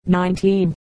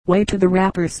19. Way to the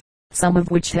wrappers, some of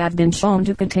which have been shown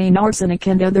to contain arsenic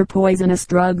and other poisonous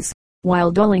drugs, while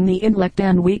dulling the intellect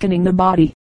and weakening the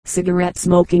body. Cigarette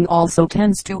smoking also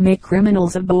tends to make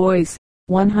criminals of boys.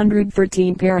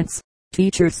 113. Parents,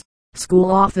 teachers,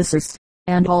 school officers,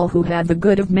 and all who have the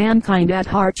good of mankind at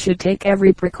heart should take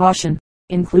every precaution,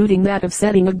 including that of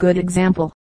setting a good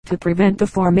example, to prevent the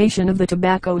formation of the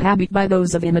tobacco habit by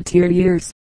those of immature years.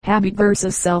 Habit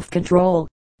versus self-control.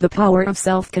 The power of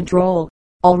self-control,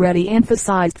 already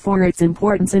emphasized for its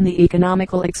importance in the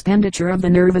economical expenditure of the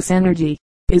nervous energy,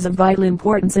 is of vital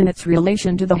importance in its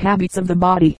relation to the habits of the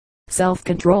body.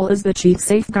 Self-control is the chief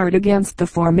safeguard against the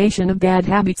formation of bad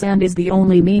habits and is the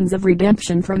only means of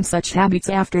redemption from such habits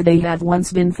after they have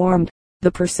once been formed.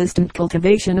 The persistent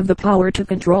cultivation of the power to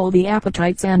control the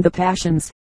appetites and the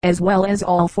passions, as well as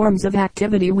all forms of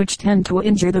activity which tend to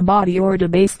injure the body or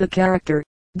debase the character,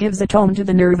 gives a tone to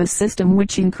the nervous system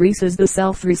which increases the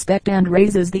self-respect and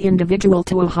raises the individual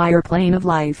to a higher plane of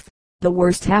life. The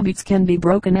worst habits can be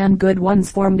broken and good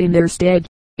ones formed in their stead,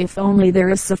 if only there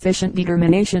is sufficient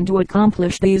determination to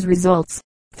accomplish these results.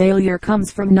 Failure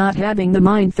comes from not having the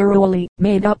mind thoroughly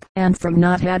made up, and from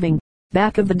not having,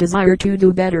 back of the desire to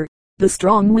do better, the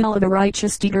strong will of a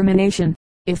righteous determination.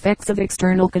 Effects of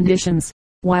external conditions.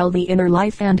 While the inner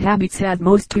life and habits have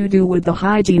most to do with the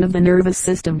hygiene of the nervous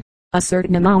system, a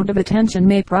certain amount of attention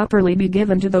may properly be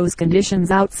given to those conditions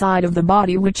outside of the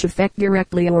body which affect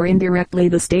directly or indirectly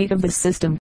the state of the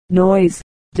system. Noise,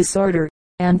 disorder,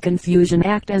 and confusion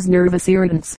act as nervous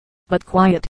irritants, but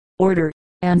quiet, order,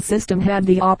 and system have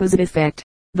the opposite effect.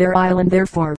 There island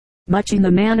therefore, much in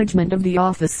the management of the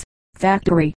office,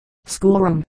 factory,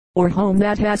 schoolroom, or home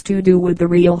that has to do with the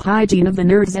real hygiene of the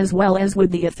nerves as well as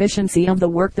with the efficiency of the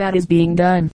work that is being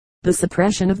done. The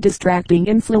suppression of distracting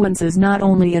influences not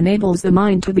only enables the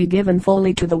mind to be given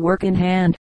fully to the work in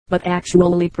hand, but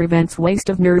actually prevents waste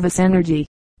of nervous energy.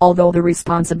 Although the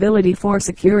responsibility for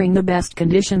securing the best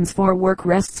conditions for work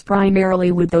rests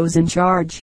primarily with those in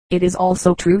charge, it is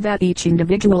also true that each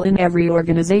individual in every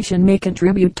organization may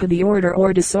contribute to the order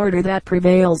or disorder that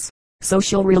prevails.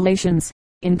 Social relations.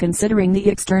 In considering the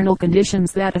external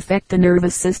conditions that affect the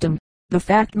nervous system, the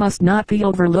fact must not be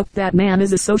overlooked that man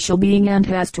is a social being and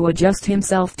has to adjust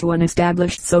himself to an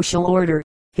established social order.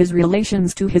 His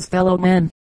relations to his fellow men,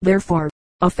 therefore,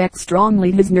 affect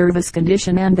strongly his nervous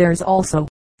condition and theirs also.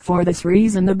 For this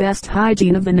reason the best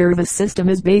hygiene of the nervous system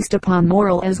is based upon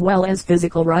moral as well as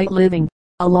physical right living,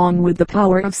 along with the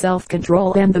power of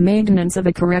self-control and the maintenance of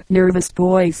a correct nervous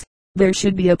poise. There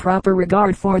should be a proper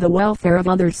regard for the welfare of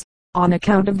others, on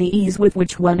account of the ease with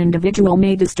which one individual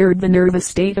may disturb the nervous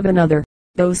state of another.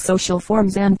 Those social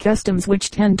forms and customs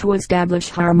which tend to establish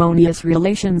harmonious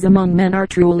relations among men are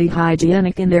truly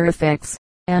hygienic in their effects,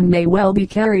 and may well be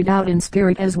carried out in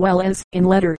spirit as well as in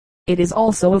letter. It is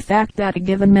also a fact that a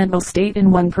given mental state in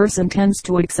one person tends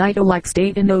to excite a like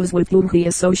state in those with whom he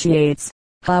associates.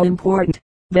 How important,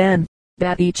 then,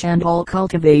 that each and all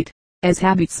cultivate, as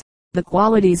habits, the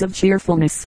qualities of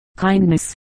cheerfulness,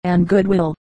 kindness, and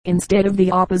goodwill, instead of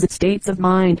the opposite states of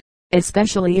mind,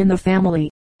 especially in the family,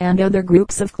 and other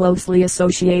groups of closely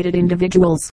associated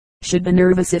individuals. Should the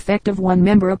nervous effect of one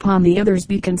member upon the others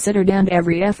be considered and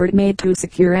every effort made to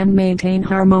secure and maintain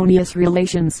harmonious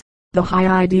relations, the high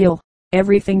ideal,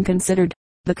 everything considered,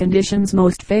 the conditions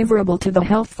most favorable to the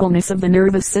healthfulness of the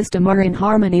nervous system are in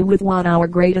harmony with what our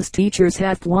greatest teachers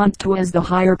have pointed to as the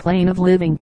higher plane of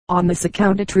living. On this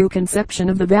account a true conception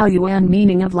of the value and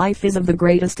meaning of life is of the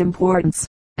greatest importance.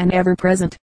 An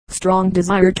ever-present, strong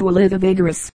desire to live a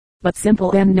vigorous, but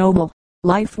simple and noble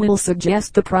life will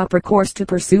suggest the proper course to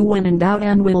pursue when in doubt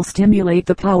and will stimulate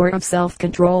the power of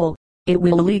self-control. It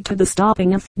will lead to the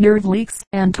stopping of nerve leaks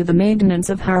and to the maintenance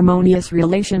of harmonious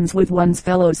relations with one's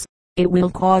fellows. It will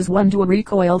cause one to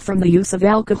recoil from the use of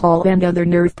alcohol and other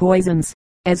nerve poisons,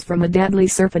 as from a deadly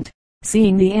serpent,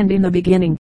 seeing the end in the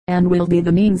beginning, and will be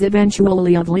the means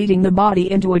eventually of leading the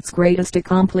body into its greatest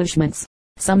accomplishments.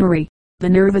 Summary. The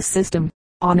nervous system,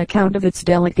 on account of its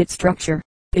delicate structure,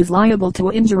 is liable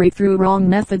to injury through wrong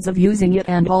methods of using it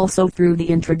and also through the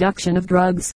introduction of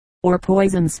drugs, or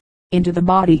poisons, into the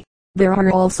body. There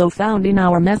are also found in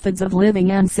our methods of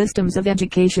living and systems of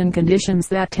education conditions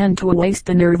that tend to waste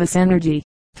the nervous energy.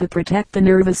 To protect the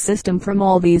nervous system from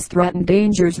all these threatened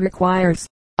dangers requires,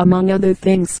 among other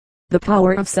things, the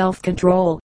power of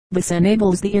self-control. This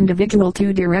enables the individual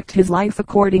to direct his life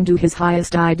according to his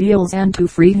highest ideals and to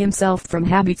free himself from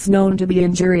habits known to be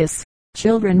injurious.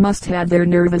 Children must have their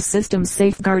nervous systems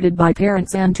safeguarded by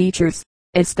parents and teachers.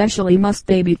 Especially must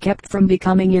they be kept from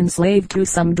becoming enslaved to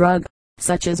some drug,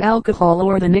 such as alcohol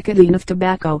or the nicotine of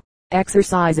tobacco.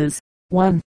 Exercises.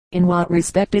 1. In what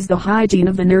respect is the hygiene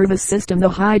of the nervous system the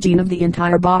hygiene of the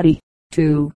entire body?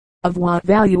 2. Of what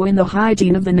value in the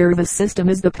hygiene of the nervous system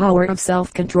is the power of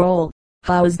self-control?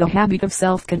 How is the habit of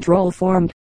self-control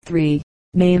formed? 3.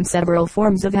 Name several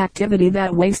forms of activity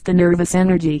that waste the nervous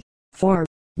energy. 4.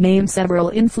 Name several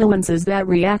influences that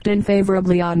react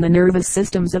unfavorably on the nervous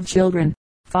systems of children.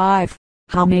 5.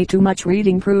 How may too much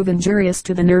reading prove injurious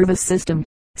to the nervous system?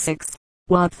 6.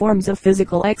 What forms of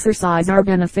physical exercise are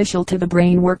beneficial to the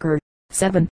brain worker?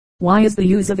 7. Why is the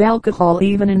use of alcohol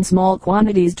even in small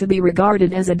quantities to be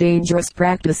regarded as a dangerous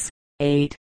practice?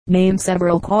 8. Name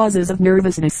several causes of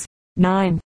nervousness.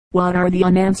 9. What are the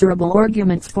unanswerable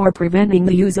arguments for preventing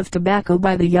the use of tobacco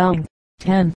by the young?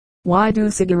 10. Why do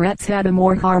cigarettes have a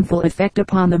more harmful effect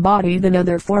upon the body than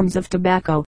other forms of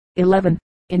tobacco? 11.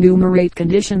 Enumerate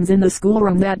conditions in the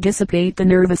schoolroom that dissipate the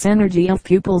nervous energy of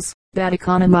pupils, that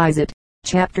economize it.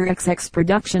 Chapter XX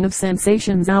Production of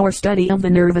Sensations. Our study of the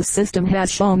nervous system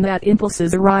has shown that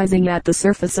impulses arising at the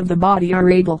surface of the body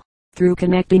are able, through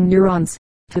connecting neurons,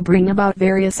 to bring about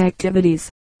various activities,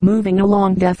 moving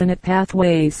along definite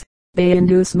pathways. They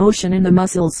induce motion in the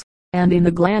muscles, and in the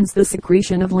glands the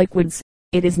secretion of liquids.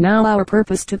 It is now our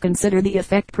purpose to consider the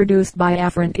effect produced by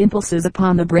afferent impulses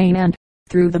upon the brain and,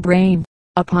 through the brain,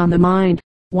 upon the mind.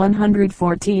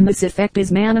 114. This effect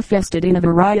is manifested in a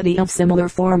variety of similar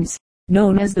forms,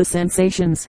 known as the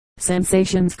sensations.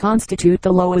 Sensations constitute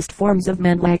the lowest forms of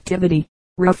mental activity.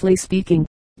 Roughly speaking,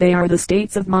 they are the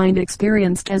states of mind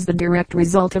experienced as the direct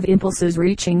result of impulses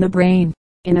reaching the brain.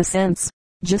 In a sense,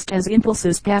 just as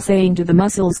impulses passing to the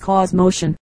muscles cause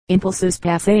motion, impulses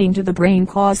passing to the brain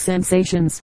cause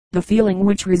sensations. The feeling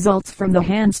which results from the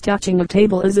hands touching a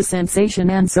table is a sensation,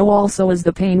 and so also is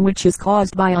the pain which is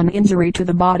caused by an injury to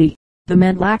the body. The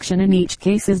mental action in each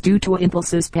case is due to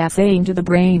impulses passing to the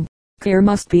brain. Care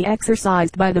must be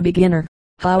exercised by the beginner,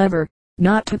 however,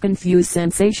 not to confuse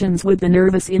sensations with the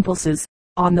nervous impulses,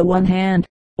 on the one hand,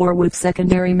 or with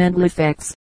secondary mental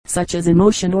effects, such as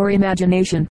emotion or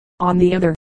imagination, on the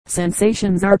other.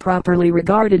 Sensations are properly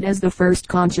regarded as the first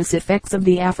conscious effects of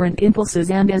the afferent impulses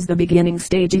and as the beginning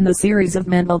stage in the series of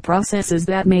mental processes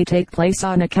that may take place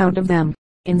on account of them.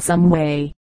 In some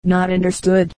way, not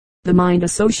understood, the mind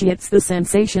associates the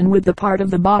sensation with the part of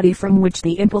the body from which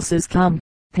the impulses come.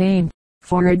 Pain,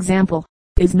 for example,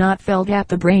 is not felt at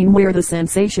the brain where the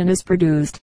sensation is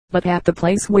produced, but at the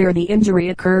place where the injury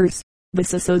occurs.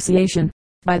 This association,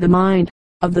 by the mind,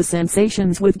 of the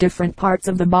sensations with different parts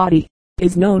of the body,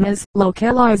 is known as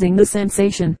localizing the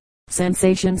sensation.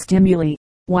 Sensation stimuli.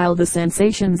 While the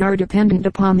sensations are dependent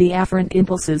upon the afferent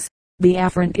impulses, the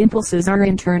afferent impulses are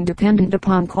in turn dependent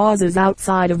upon causes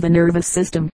outside of the nervous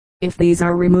system. If these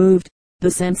are removed, the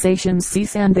sensations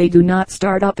cease and they do not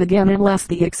start up again unless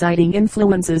the exciting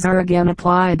influences are again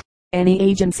applied. Any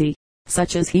agency,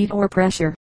 such as heat or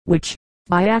pressure, which,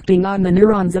 by acting on the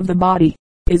neurons of the body,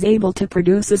 is able to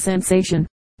produce a sensation,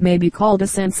 may be called a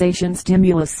sensation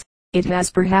stimulus. It has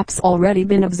perhaps already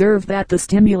been observed that the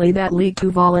stimuli that lead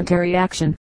to voluntary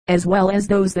action, as well as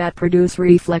those that produce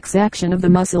reflex action of the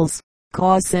muscles,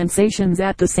 cause sensations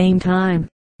at the same time.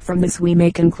 From this we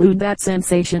may conclude that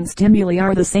sensation stimuli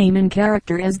are the same in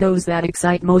character as those that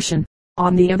excite motion.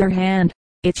 On the other hand,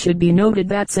 it should be noted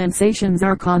that sensations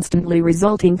are constantly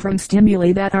resulting from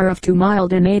stimuli that are of too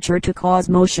mild a nature to cause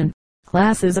motion.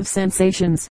 Classes of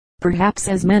sensations, perhaps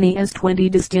as many as 20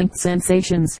 distinct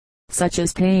sensations, such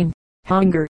as pain,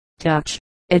 hunger, touch,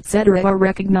 etc. are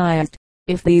recognized.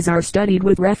 If these are studied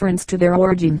with reference to their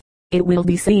origin, it will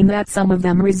be seen that some of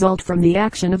them result from the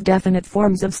action of definite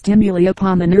forms of stimuli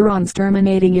upon the neurons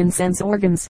terminating in sense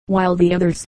organs, while the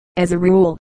others, as a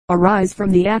rule, arise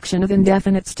from the action of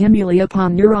indefinite stimuli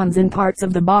upon neurons in parts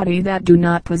of the body that do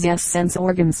not possess sense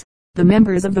organs. The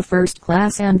members of the first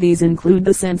class, and these include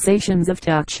the sensations of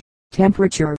touch,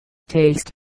 temperature,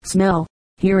 taste, smell,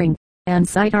 hearing, and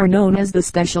sight, are known as the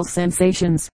special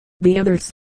sensations. The others,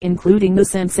 including the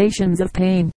sensations of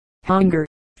pain, hunger,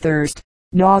 thirst,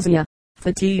 nausea,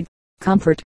 fatigue,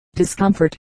 comfort,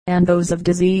 discomfort, and those of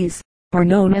disease, are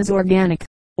known as organic,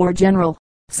 or general,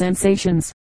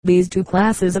 sensations. These two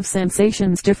classes of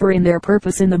sensations differ in their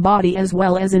purpose in the body as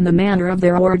well as in the manner of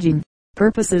their origin.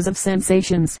 Purposes of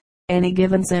sensations. Any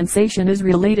given sensation is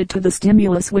related to the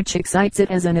stimulus which excites it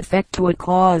as an effect to a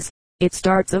cause. It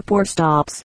starts up or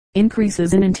stops,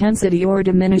 increases in intensity or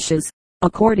diminishes,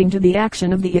 according to the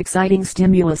action of the exciting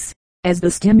stimulus. As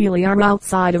the stimuli are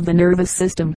outside of the nervous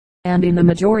system, and in the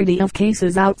majority of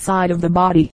cases outside of the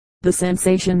body, the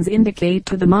sensations indicate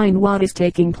to the mind what is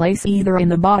taking place either in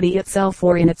the body itself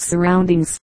or in its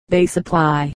surroundings. They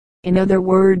supply, in other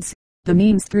words, the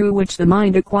means through which the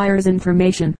mind acquires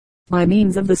information. By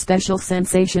means of the special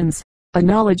sensations, a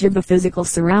knowledge of the physical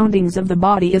surroundings of the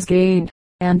body is gained,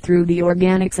 and through the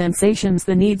organic sensations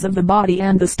the needs of the body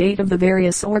and the state of the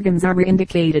various organs are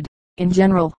indicated. In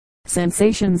general,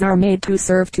 sensations are made to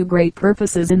serve two great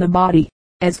purposes in the body,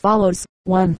 as follows.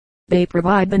 1. They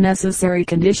provide the necessary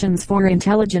conditions for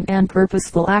intelligent and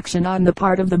purposeful action on the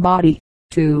part of the body.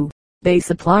 2. They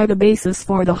supply the basis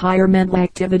for the higher mental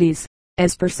activities,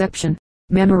 as perception,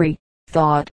 memory,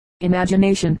 thought,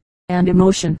 imagination, and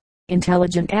emotion.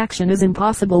 Intelligent action is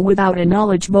impossible without a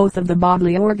knowledge both of the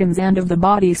bodily organs and of the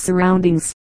body's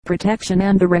surroundings. Protection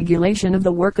and the regulation of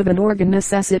the work of an organ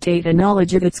necessitate a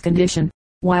knowledge of its condition,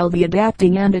 while the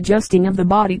adapting and adjusting of the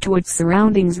body to its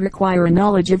surroundings require a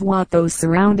knowledge of what those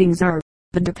surroundings are.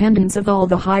 The dependence of all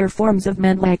the higher forms of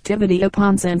mental activity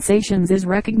upon sensations is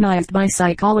recognized by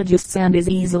psychologists and is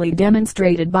easily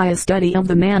demonstrated by a study of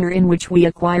the manner in which we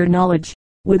acquire knowledge.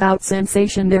 Without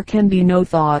sensation there can be no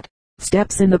thought.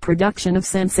 Steps in the production of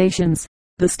sensations.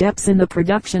 The steps in the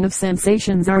production of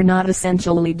sensations are not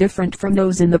essentially different from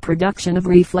those in the production of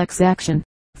reflex action.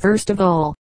 First of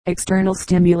all, external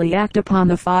stimuli act upon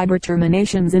the fiber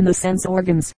terminations in the sense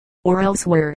organs, or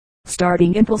elsewhere,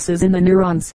 starting impulses in the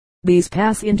neurons. These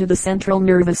pass into the central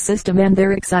nervous system and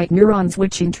there excite neurons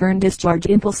which in turn discharge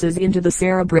impulses into the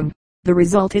cerebrum. The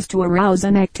result is to arouse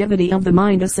an activity of the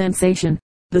mind, a sensation.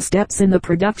 The steps in the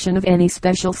production of any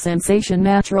special sensation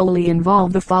naturally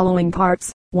involve the following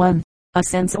parts. 1. A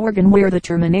sense organ where the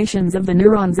terminations of the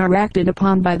neurons are acted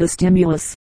upon by the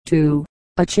stimulus. 2.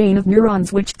 A chain of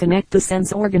neurons which connect the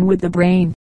sense organ with the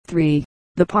brain. 3.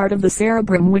 The part of the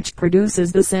cerebrum which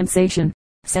produces the sensation.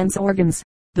 Sense organs.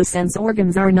 The sense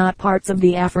organs are not parts of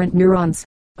the afferent neurons,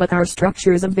 but are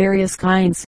structures of various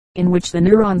kinds, in which the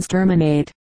neurons terminate.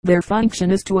 Their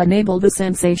function is to enable the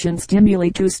sensation stimuli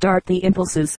to start the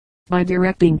impulses. By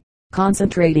directing,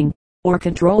 concentrating, or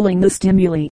controlling the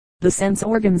stimuli, the sense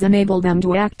organs enable them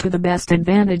to act to the best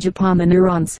advantage upon the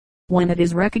neurons. When it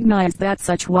is recognized that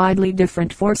such widely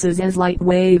different forces as light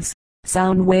waves,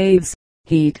 sound waves,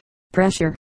 heat,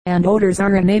 pressure, and odors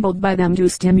are enabled by them to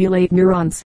stimulate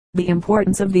neurons, the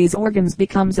importance of these organs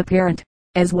becomes apparent,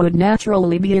 as would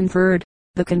naturally be inferred.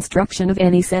 The construction of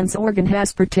any sense organ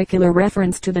has particular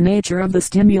reference to the nature of the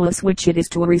stimulus which it is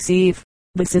to receive.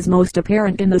 This is most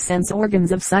apparent in the sense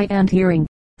organs of sight and hearing.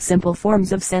 Simple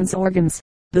forms of sense organs.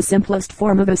 The simplest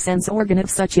form of a sense organ, if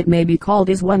such it may be called,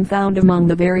 is one found among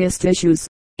the various tissues.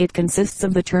 It consists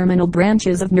of the terminal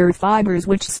branches of nerve fibers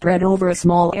which spread over a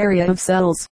small area of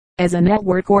cells, as a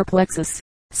network or plexus.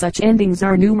 Such endings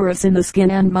are numerous in the skin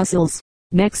and muscles.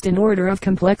 Next in order of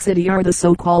complexity are the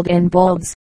so-called end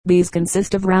bulbs. These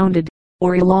consist of rounded,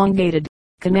 or elongated,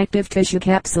 connective tissue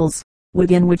capsules,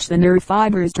 within which the nerve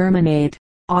fibers terminate.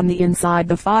 On the inside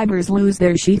the fibers lose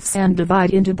their sheaths and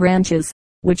divide into branches,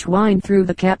 which wind through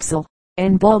the capsule.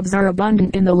 End bulbs are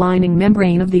abundant in the lining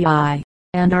membrane of the eye,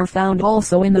 and are found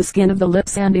also in the skin of the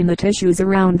lips and in the tissues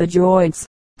around the joints.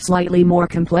 Slightly more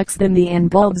complex than the end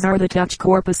bulbs are the touch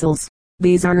corpuscles.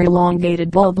 These are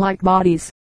elongated bulb-like bodies,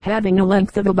 having a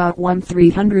length of about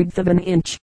 1/300th of an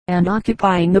inch, and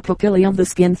occupying the papillae of the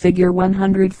skin. Figure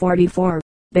 144.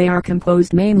 They are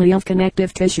composed mainly of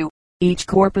connective tissue. Each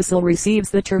corpuscle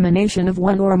receives the termination of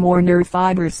one or more nerve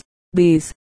fibers.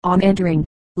 These, on entering,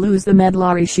 lose the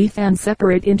medullary sheath and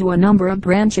separate into a number of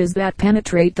branches that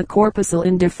penetrate the corpuscle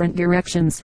in different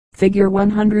directions. Figure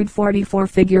 144.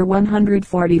 Figure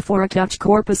 144. A touch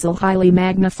corpuscle highly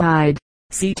magnified.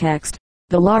 See text.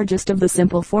 The largest of the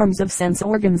simple forms of sense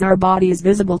organs are bodies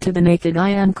visible to the naked eye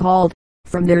and called,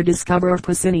 from their discoverer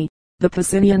Pacini, the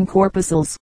Pacinian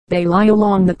corpuscles. They lie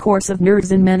along the course of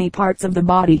nerves in many parts of the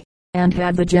body, and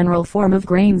have the general form of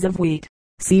grains of wheat.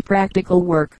 See practical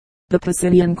work. The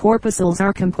Pacinian corpuscles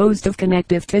are composed of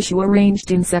connective tissue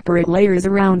arranged in separate layers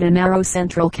around a narrow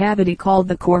central cavity called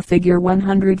the core. Figure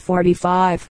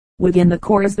 145. Within the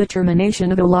core is the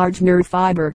termination of a large nerve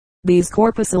fiber. These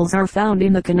corpuscles are found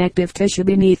in the connective tissue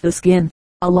beneath the skin,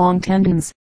 along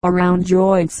tendons, around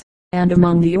joints, and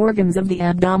among the organs of the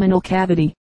abdominal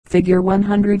cavity. Figure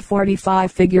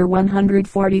 145. Figure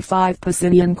 145.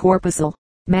 Pacinian corpuscle.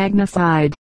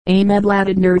 Magnified. A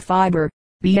medullated nerve fiber.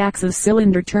 B axis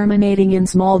cylinder terminating in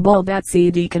small bulb at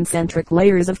CD concentric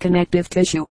layers of connective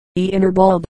tissue. E inner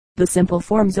bulb. The simple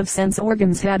forms of sense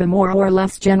organs have a more or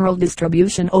less general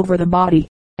distribution over the body,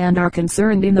 and are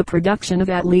concerned in the production of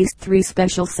at least three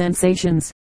special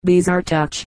sensations. These are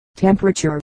touch,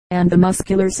 temperature, and the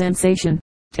muscular sensation.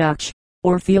 Touch,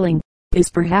 or feeling, is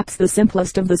perhaps the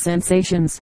simplest of the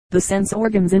sensations. The sense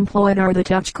organs employed are the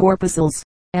touch corpuscles,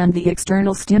 and the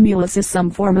external stimulus is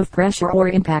some form of pressure or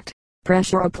impact.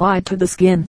 Pressure applied to the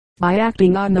skin, by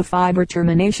acting on the fiber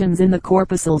terminations in the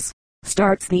corpuscles,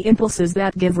 starts the impulses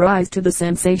that give rise to the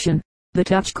sensation. The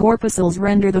touch corpuscles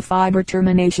render the fiber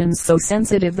terminations so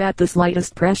sensitive that the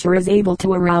slightest pressure is able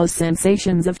to arouse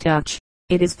sensations of touch.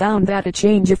 It is found that a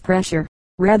change of pressure,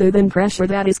 rather than pressure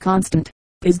that is constant,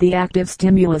 is the active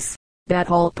stimulus,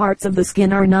 that all parts of the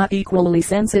skin are not equally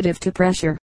sensitive to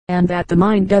pressure, and that the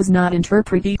mind does not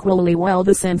interpret equally well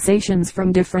the sensations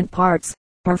from different parts,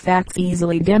 are facts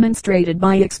easily demonstrated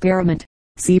by experiment.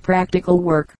 See practical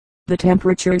work. The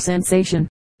temperature sensation.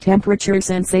 Temperature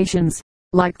sensations,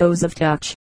 like those of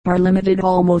touch, are limited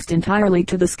almost entirely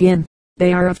to the skin.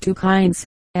 They are of two kinds,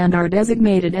 and are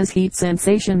designated as heat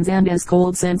sensations and as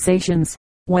cold sensations.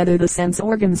 Whether the sense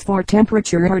organs for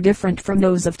temperature are different from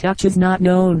those of touch is not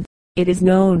known. It is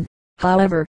known,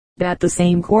 however, that the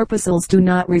same corpuscles do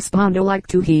not respond alike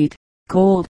to heat,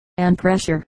 cold, and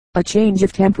pressure. A change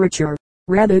of temperature,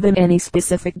 rather than any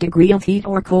specific degree of heat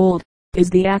or cold, is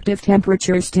the active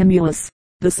temperature stimulus.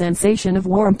 The sensation of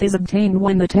warmth is obtained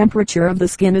when the temperature of the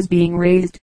skin is being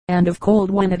raised, and of cold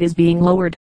when it is being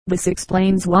lowered. This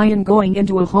explains why in going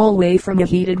into a hallway from a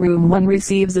heated room one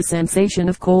receives a sensation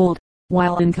of cold,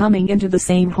 while in coming into the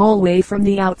same hallway from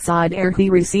the outside air he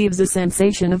receives a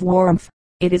sensation of warmth.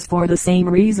 It is for the same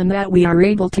reason that we are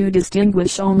able to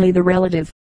distinguish only the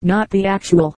relative, not the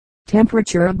actual,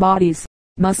 temperature of bodies.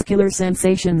 Muscular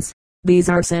sensations. These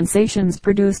are sensations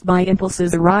produced by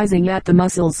impulses arising at the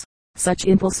muscles. Such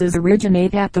impulses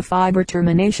originate at the fiber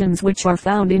terminations which are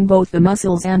found in both the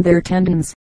muscles and their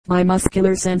tendons. By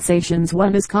muscular sensations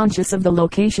one is conscious of the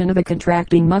location of a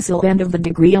contracting muscle and of the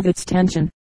degree of its tension.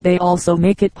 They also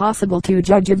make it possible to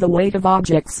judge of the weight of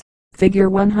objects. Figure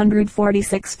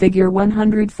 146. Figure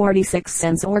 146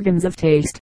 sense organs of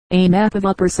taste. A map of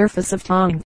upper surface of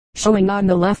tongue, showing on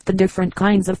the left the different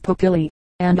kinds of papillae,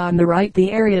 and on the right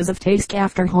the areas of taste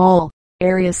after Hall.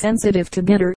 Area sensitive to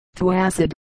bitter, to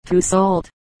acid, to salt,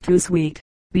 to sweet.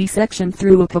 B section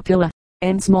through a papilla,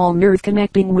 and small nerve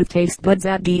connecting with taste buds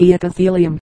at the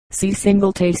epithelium. C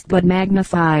single taste bud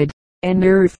magnified, and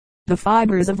nerve, the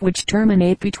fibers of which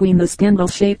terminate between the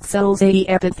spindle-shaped cells A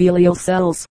epithelial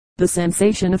cells. The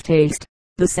sensation of taste.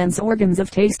 The sense organs of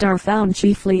taste are found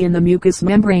chiefly in the mucous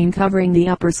membrane covering the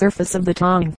upper surface of the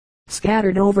tongue.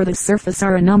 Scattered over the surface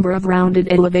are a number of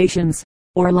rounded elevations,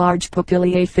 or large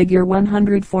papillae. Figure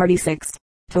 146.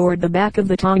 Toward the back of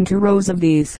the tongue 2 rows of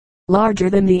these, larger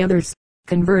than the others,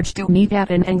 converge to meet at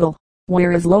an angle,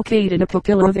 where is located a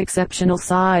papilla of exceptional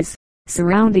size.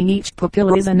 Surrounding each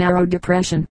papilla is a narrow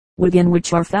depression, within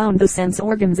which are found the sense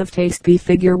organs of taste. B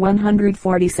figure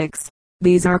 146.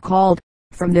 These are called,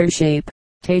 from their shape,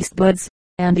 taste buds,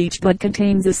 and each bud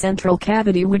contains a central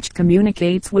cavity which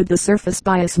communicates with the surface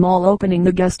by a small opening,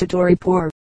 the gustatory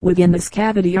pore. Within this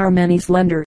cavity are many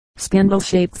slender,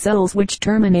 spindle-shaped cells which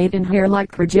terminate in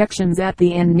hair-like projections at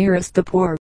the end nearest the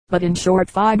pore, but in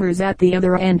short fibers at the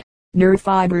other end. Nerve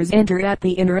fibers enter at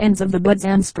the inner ends of the buds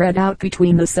and spread out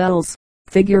between the cells.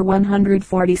 Figure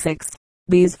 146.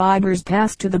 These fibers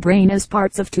pass to the brain as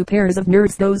parts of 2 pairs of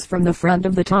nerves, those from the front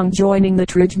of the tongue joining the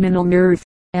trigeminal nerve,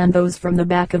 and those from the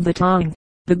back of the tongue,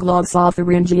 the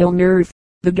glossopharyngeal nerve.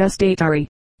 The gustatory,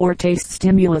 or taste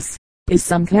stimulus, is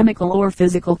some chemical or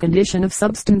physical condition of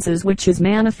substances which is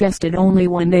manifested only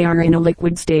when they are in a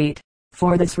liquid state.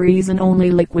 For this reason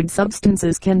only liquid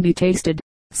substances can be tasted.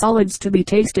 Solids to be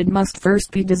tasted must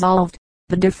first be dissolved.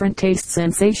 The different taste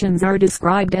sensations are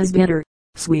described as bitter,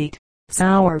 sweet,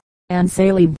 sour, and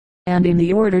saline, and in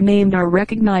the order named are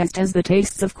recognized as the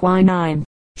tastes of quinine,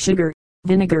 sugar,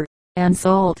 vinegar, and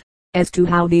salt. As to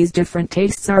how these different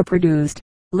tastes are produced,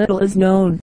 little is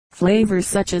known. Flavors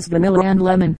such as vanilla and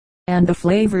lemon, and the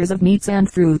flavors of meats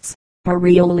and fruits, are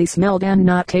really smelled and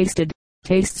not tasted.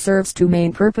 Taste serves 2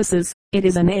 main purposes. It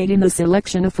is an aid in the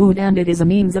selection of food, and it is a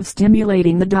means of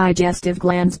stimulating the digestive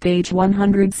glands. Page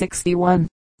 161.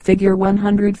 Figure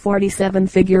 147.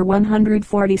 Figure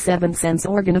 147. Sense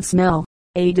organ of smell.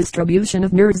 A distribution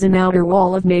of nerves in outer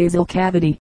wall of nasal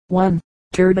cavity. 1.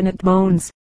 Turbinate bones.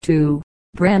 2.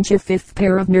 Branch of 5th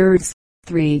pair of nerves.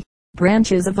 3.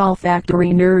 Branches of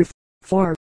olfactory nerve.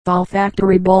 4.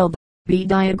 Olfactory bulb. B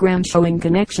diagram showing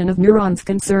connection of neurons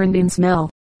concerned in smell.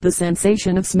 The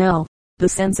sensation of smell. The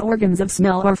sense organs of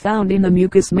smell are found in the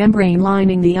mucous membrane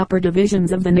lining the upper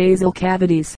divisions of the nasal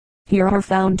cavities. Here are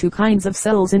found 2 kinds of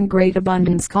cells in great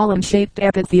abundance: column-shaped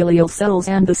epithelial cells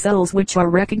and the cells which are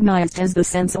recognized as the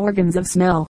sense organs of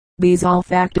smell. These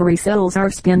olfactory cells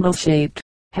are spindle-shaped,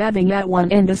 having at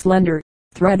one end a slender,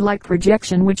 thread-like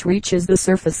projection which reaches the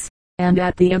surface, and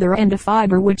at the other end a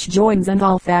fiber which joins an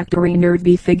olfactory nerve.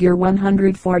 B figure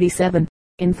 147.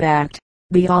 In fact,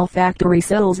 The olfactory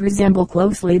cells resemble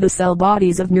closely the cell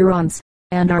bodies of neurons,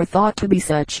 and are thought to be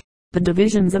such. The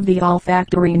divisions of the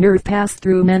olfactory nerve pass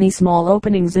through many small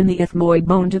openings in the ethmoid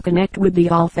bone to connect with the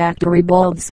olfactory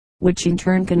bulbs, which in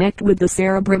turn connect with the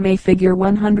cerebrum. A figure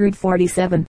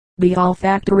 147. The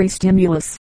olfactory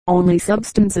stimulus. Only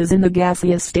substances in the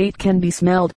gaseous state can be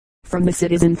smelled. From this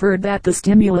it is inferred that the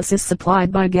stimulus is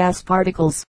supplied by gas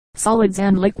particles. Solids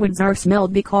and liquids are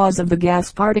smelled because of the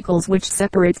gas particles which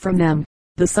separate from them.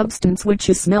 The substance which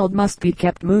is smelled must be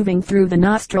kept moving through the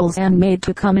nostrils and made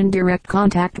to come in direct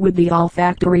contact with the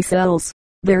olfactory cells.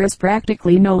 There is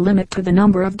practically no limit to the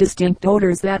number of distinct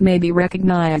odors that may be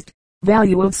recognized.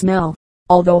 Value of smell.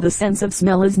 Although the sense of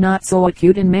smell is not so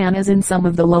acute in man as in some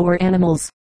of the lower animals,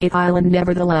 it is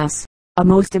nevertheless a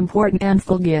most important and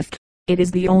full gift. It is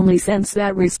the only sense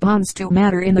that responds to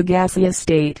matter in the gaseous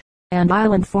state, and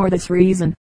island for this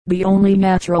reason, the only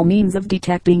natural means of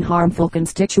detecting harmful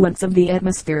constituents of the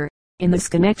atmosphere. In this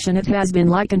connection it has been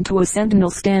likened to a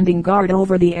sentinel standing guard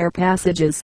over the air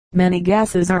passages. Many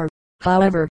gases are,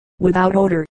 however, without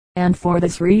odor, and for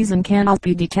this reason cannot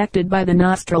be detected by the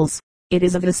nostrils. It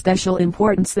is of especial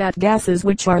importance that gases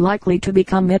which are likely to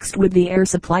become mixed with the air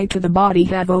supply to the body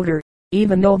have odor,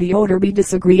 even though the odor be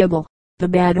disagreeable. The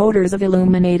bad odors of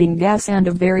illuminating gas and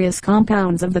of various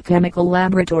compounds of the chemical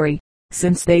laboratory,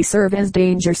 since they serve as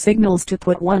danger signals to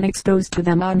put one exposed to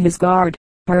them on his guard,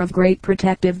 are of great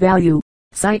protective value.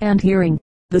 Sight and hearing.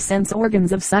 The sense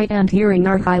organs of sight and hearing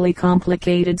are highly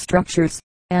complicated structures,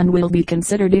 and will be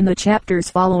considered in the chapters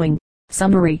following.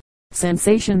 Summary.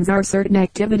 Sensations are certain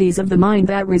activities of the mind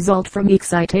that result from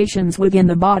excitations within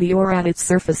the body or at its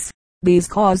surface. These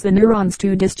cause the neurons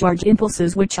to discharge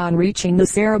impulses which on reaching the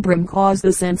cerebrum cause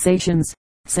the sensations.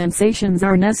 Sensations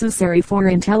are necessary for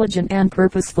intelligent and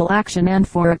purposeful action and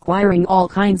for acquiring all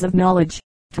kinds of knowledge.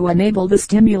 To enable the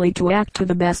stimuli to act to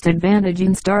the best advantage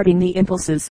in starting the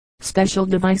impulses, special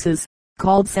devices,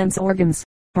 called sense organs,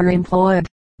 are employed.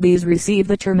 These receive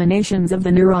the terminations of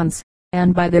the neurons,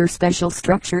 and by their special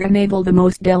structure enable the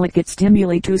most delicate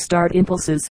stimuli to start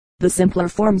impulses. The simpler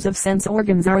forms of sense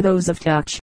organs are those of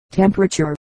touch,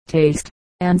 temperature, taste,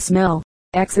 and smell.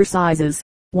 Exercises.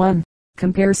 1.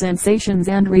 Compare sensations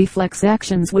and reflex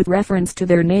actions with reference to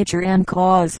their nature and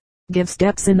cause. Give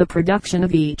steps in the production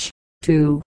of each.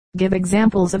 2. Give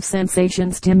examples of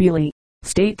sensation stimuli.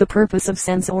 State the purpose of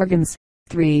sense organs.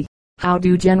 3. How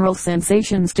do general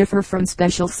sensations differ from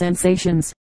special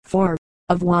sensations? 4.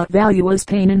 Of what value is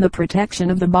pain in the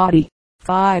protection of the body?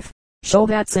 5. Show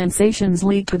that sensations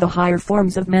lead to the higher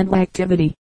forms of mental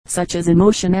activity, such as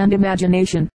emotion and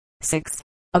imagination. 6.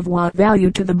 Of what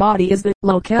value to the body is the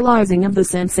localizing of the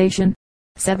sensation?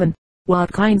 7.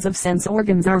 What kinds of sense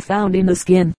organs are found in the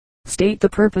skin? State the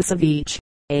purpose of each.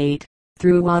 8.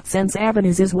 Through what sense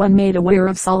avenues is one made aware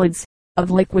of solids,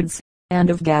 of liquids, and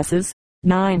of gases?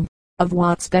 9. Of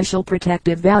what special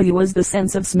protective value is the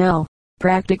sense of smell?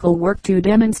 Practical work to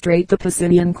demonstrate the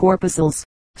Pacinian corpuscles.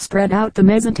 Spread out the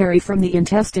mesentery from the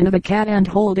intestine of a cat and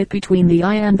hold it between the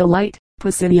eye and the light.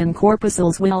 Pacinian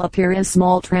corpuscles will appear as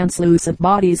small translucent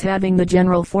bodies having the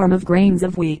general form of grains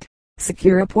of wheat.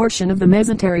 Secure a portion of the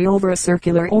mesentery over a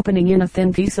circular opening in a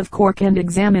thin piece of cork and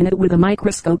examine it with a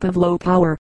microscope of low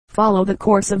power. Follow the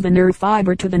course of the nerve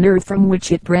fiber to the nerve from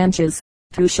which it branches,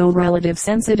 to show relative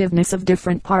sensitiveness of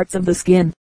different parts of the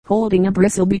skin. Holding a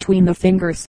bristle between the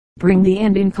fingers, bring the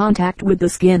end in contact with the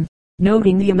skin,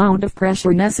 noting the amount of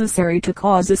pressure necessary to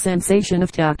cause a sensation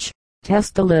of touch.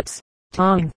 Test the lips,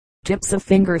 tongue, tips of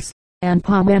fingers, and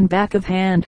palm and back of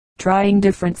hand. Trying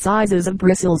different sizes of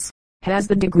bristles. Has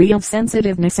the degree of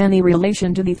sensitiveness any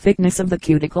relation to the thickness of the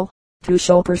cuticle? To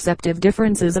show perceptive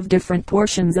differences of different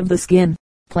portions of the skin,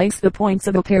 place the points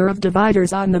of a pair of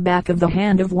dividers on the back of the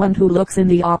hand of one who looks in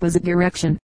the opposite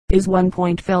direction. Is one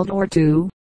point felt or two?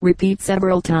 Repeat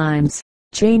several times,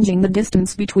 changing the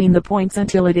distance between the points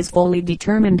until it is fully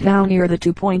determined how near the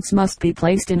 2 points must be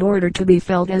placed in order to be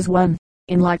felt as one.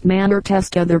 In like manner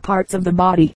test other parts of the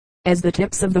body, as the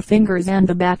tips of the fingers and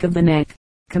the back of the neck.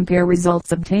 Compare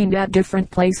results obtained at different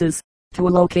places, to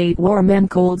locate warm and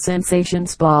cold sensation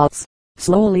spots.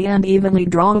 Slowly and evenly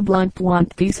draw a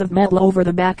blunt piece of metal over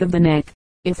the back of the neck.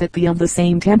 If it be of the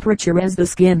same temperature as the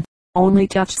skin, only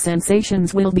touch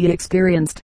sensations will be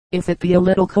experienced. If it be a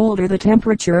little colder, the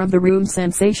temperature of the room,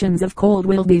 sensations of cold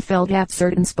will be felt at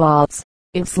certain spots.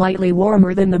 If slightly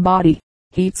warmer than the body,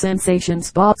 heat sensation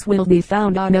spots will be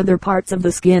found on other parts of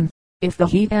the skin. If the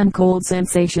heat and cold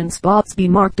sensation spots be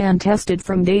marked and tested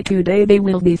from day to day, they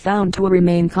will be found to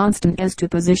remain constant as to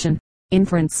position.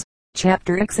 Inference.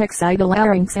 Chapter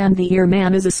Excitolarynx and the ear.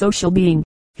 Man is a social being.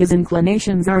 His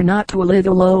inclinations are not to live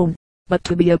alone, but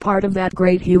to be a part of that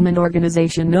great human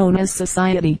organization known as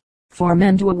society. For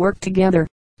men to work together,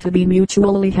 to be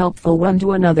mutually helpful one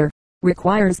to another,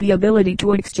 requires the ability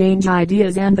to exchange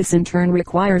ideas, and this in turn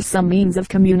requires some means of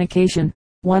communication.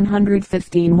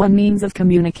 115. One means of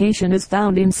communication is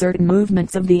found in certain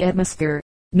movements of the atmosphere,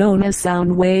 known as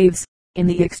sound waves. In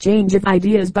the exchange of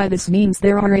ideas by this means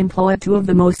there are employed two of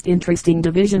the most interesting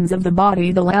divisions of the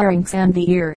body, the larynx and the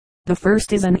ear. The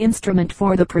first is an instrument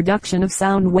for the production of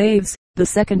sound waves. The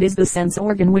second is the sense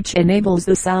organ which enables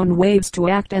the sound waves to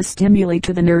act as stimuli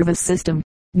to the nervous system.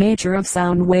 Nature of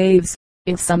sound waves.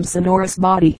 If some sonorous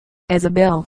body, as a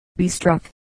bell, be struck,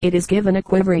 it is given a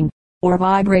quivering, or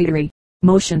vibratory,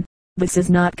 motion. This is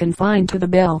not confined to the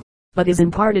bell, but is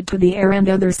imparted to the air and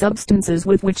other substances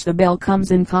with which the bell comes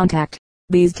in contact.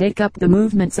 These take up the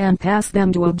movements and pass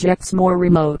them to objects more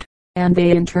remote, and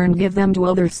they in turn give them to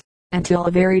others, until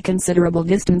a very considerable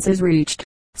distance is reached.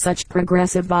 Such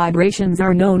progressive vibrations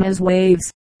are known as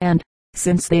waves, and,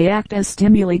 since they act as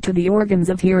stimuli to the organs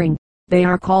of hearing, they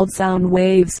are called sound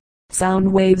waves.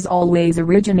 Sound waves always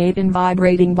originate in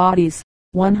vibrating bodies.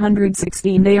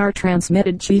 116. They are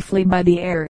transmitted chiefly by the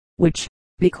air, which,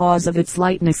 because of its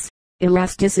lightness,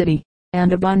 elasticity,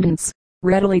 and abundance,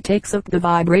 readily takes up the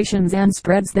vibrations and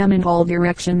spreads them in all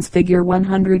directions. Figure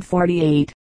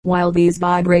 148. While these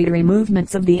vibratory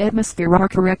movements of the atmosphere are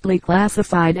correctly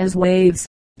classified as waves,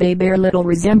 they bear little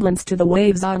resemblance to the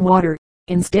waves on water.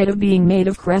 Instead of being made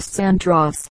of crests and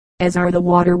troughs, as are the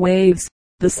water waves,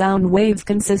 the sound waves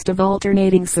consist of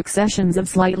alternating successions of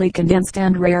slightly condensed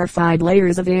and rarefied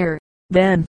layers of air.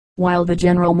 Then, while the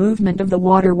general movement of the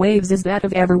water waves is that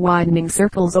of ever widening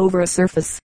circles over a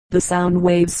surface, the sound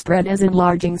waves spread as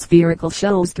enlarging spherical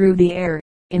shells through the air.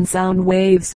 In sound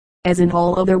waves, as in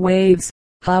all other waves,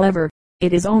 however,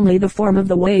 it is only the form of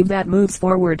the wave that moves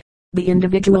forward. The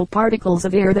individual particles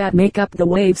of air that make up the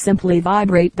wave simply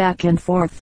vibrate back and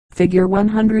forth. Figure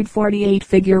 148.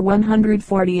 Figure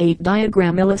 148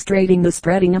 diagram illustrating the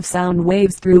spreading of sound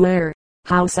waves through air.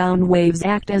 How sound waves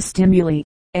act as stimuli.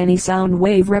 Any sound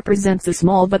wave represents a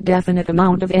small but definite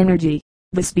amount of energy,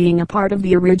 this being a part of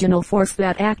the original force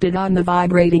that acted on the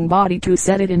vibrating body to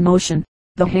set it in motion.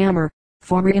 The hammer,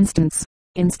 for instance,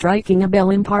 in striking a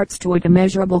bell imparts to it a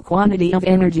measurable quantity of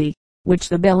energy, which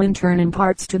the bell in turn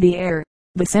imparts to the air.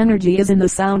 This energy is in the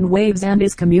sound waves and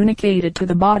is communicated to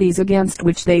the bodies against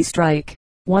which they strike.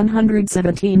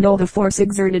 117. Though the force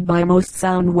exerted by most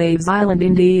sound waves island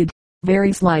indeed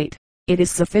very slight, it is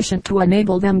sufficient to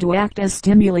enable them to act as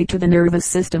stimuli to the nervous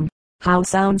system. How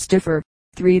sounds differ.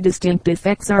 3 distinct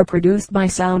effects are produced by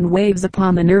sound waves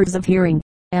upon the nerves of hearing,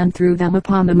 and through them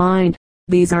upon the mind.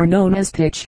 These are known as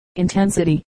pitch,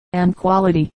 intensity, and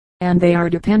quality, and they are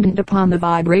dependent upon the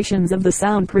vibrations of the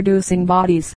sound producing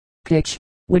bodies. Pitch,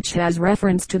 which has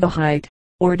reference to the height,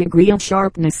 or degree of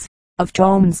sharpness, of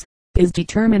tones, is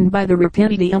determined by the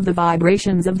rapidity of the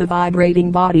vibrations of the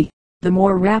vibrating body. The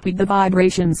more rapid the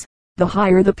vibrations, the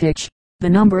higher the pitch. The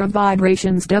number of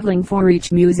vibrations doubling for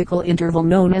each musical interval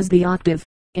known as the octave.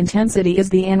 Intensity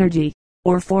is the energy,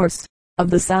 or force,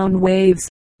 of the sound waves.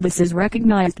 This is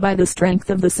recognized by the strength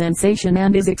of the sensation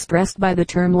and is expressed by the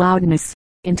term loudness.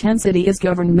 Intensity is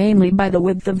governed mainly by the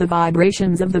width of the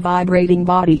vibrations of the vibrating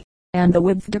body, and the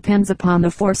width depends upon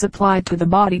the force applied to the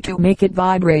body to make it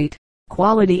vibrate.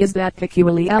 Quality is that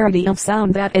peculiarity of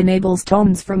sound that enables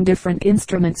tones from different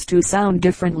instruments to sound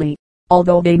differently,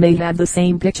 although they may have the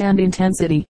same pitch and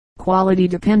intensity. Quality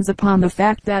depends upon the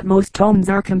fact that most tones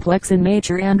are complex in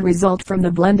nature and result from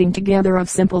the blending together of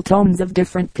simple tones of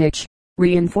different pitch.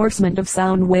 Reinforcement of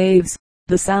sound waves.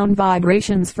 The sound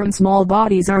vibrations from small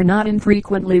bodies are not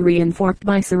infrequently reinforced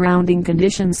by surrounding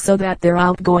conditions so that their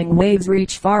outgoing waves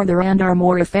reach farther and are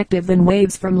more effective than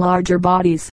waves from larger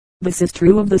bodies. This is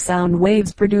true of the sound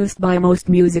waves produced by most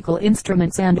musical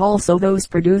instruments and also those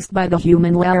produced by the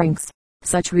human larynx.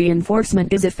 Such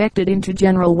reinforcement is effected into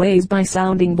general ways by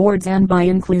sounding boards and by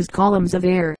enclosed columns of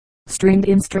air. Stringed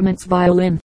instruments,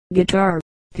 violin, guitar,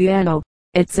 piano,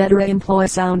 etc. employ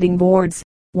sounding boards,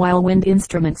 while wind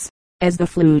instruments, as the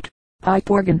flute, pipe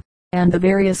organ, and the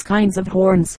various kinds of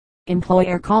horns, employ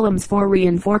air columns for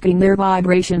reinforcing their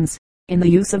vibrations. In the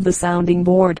use of the sounding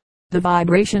board, the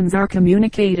vibrations are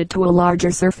communicated to a larger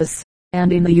surface,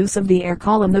 and in the use of the air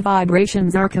column the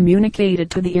vibrations are communicated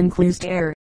to the enclosed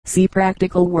air. See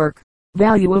practical work.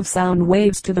 Value of sound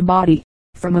waves to the body.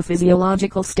 From a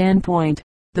physiological standpoint,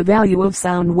 the value of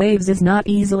sound waves is not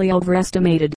easily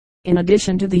overestimated. In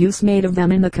addition to the use made of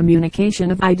them in the communication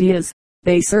of ideas,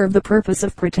 they serve the purpose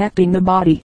of protecting the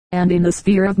body, and in the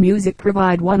sphere of music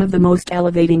provide one of the most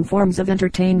elevating forms of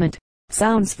entertainment.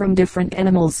 Sounds from different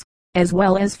animals, as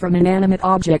well as from inanimate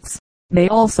objects, may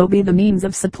also be the means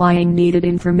of supplying needed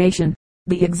information.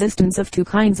 The existence of two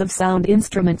kinds of sound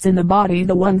instruments in the body,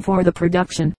 the one for the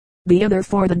production, the other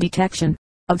for the detection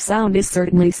of sound, is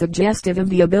certainly suggestive of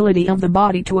the ability of the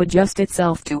body to adjust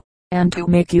itself to, and to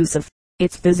make use of,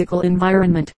 its physical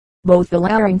environment. Both the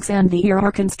larynx and the ear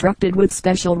are constructed with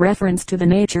special reference to the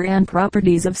nature and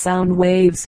properties of sound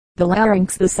waves. The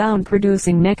larynx, the sound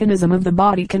producing mechanism of the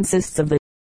body, consists of the